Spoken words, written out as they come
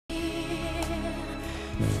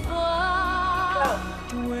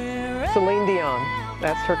Celine Dion,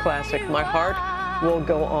 that's her classic, My Heart Will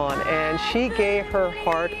Go On. And she gave her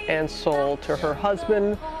heart and soul to her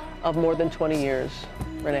husband of more than 20 years,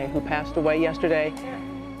 Rene, who passed away yesterday.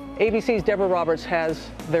 ABC's Deborah Roberts has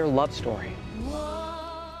their love story.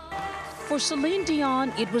 For Celine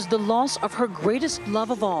Dion, it was the loss of her greatest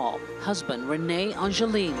love of all, husband Rene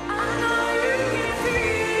Angelil.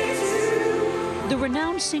 The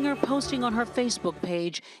renowned singer posting on her Facebook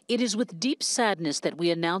page, "It is with deep sadness that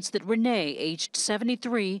we announce that Rene, aged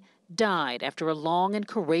 73, died after a long and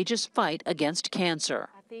courageous fight against cancer."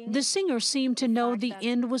 The singer seemed to know the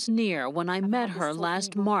end was near when I met her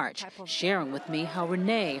last March, sharing with me how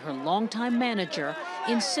Rene, her longtime manager,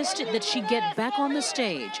 insisted that she get back on the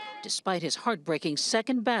stage despite his heartbreaking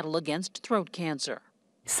second battle against throat cancer.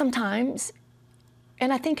 Sometimes,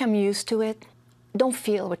 and I think I'm used to it, don't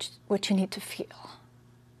feel what you need to feel.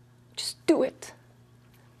 Just do it.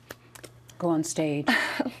 Go on stage.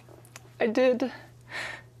 I did.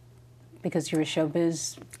 Because you're a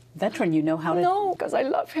showbiz veteran, you know how to... No, because I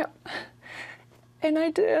love him. And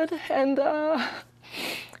I did, and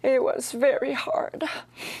it was very hard.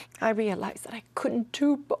 I realized that I couldn't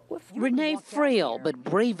do both. Rene frail, but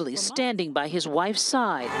bravely standing by his wife's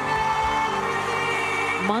side.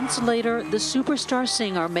 Months later, the superstar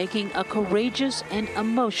singer making a courageous and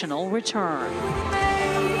emotional return.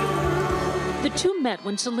 The two met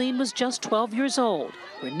when Celine was just 12 years old,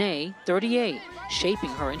 Rene 38,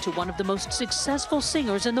 shaping her into one of the most successful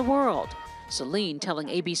singers in the world. Celine telling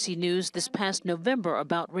ABC News this past November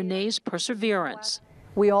about Rene's perseverance.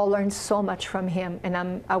 We all learned so much from him,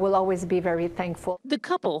 and I will always be very thankful. The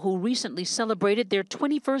couple, who recently celebrated their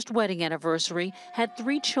 21st wedding anniversary, had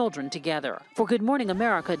 3 children together. For Good Morning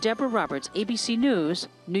America, Deborah Roberts, ABC News,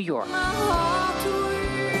 New York.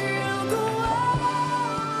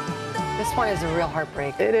 This one is a real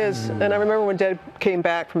heartbreak. It is, and I remember when Deb came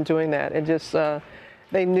back from doing that, and just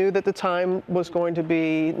they knew that the time was going to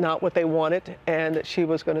be not what they wanted, and that she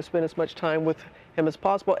was going to spend as much time with him as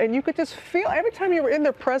possible. And you could just feel, every time you were in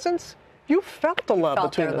their presence, you felt the love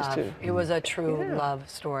between those two. It was a true love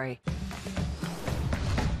story.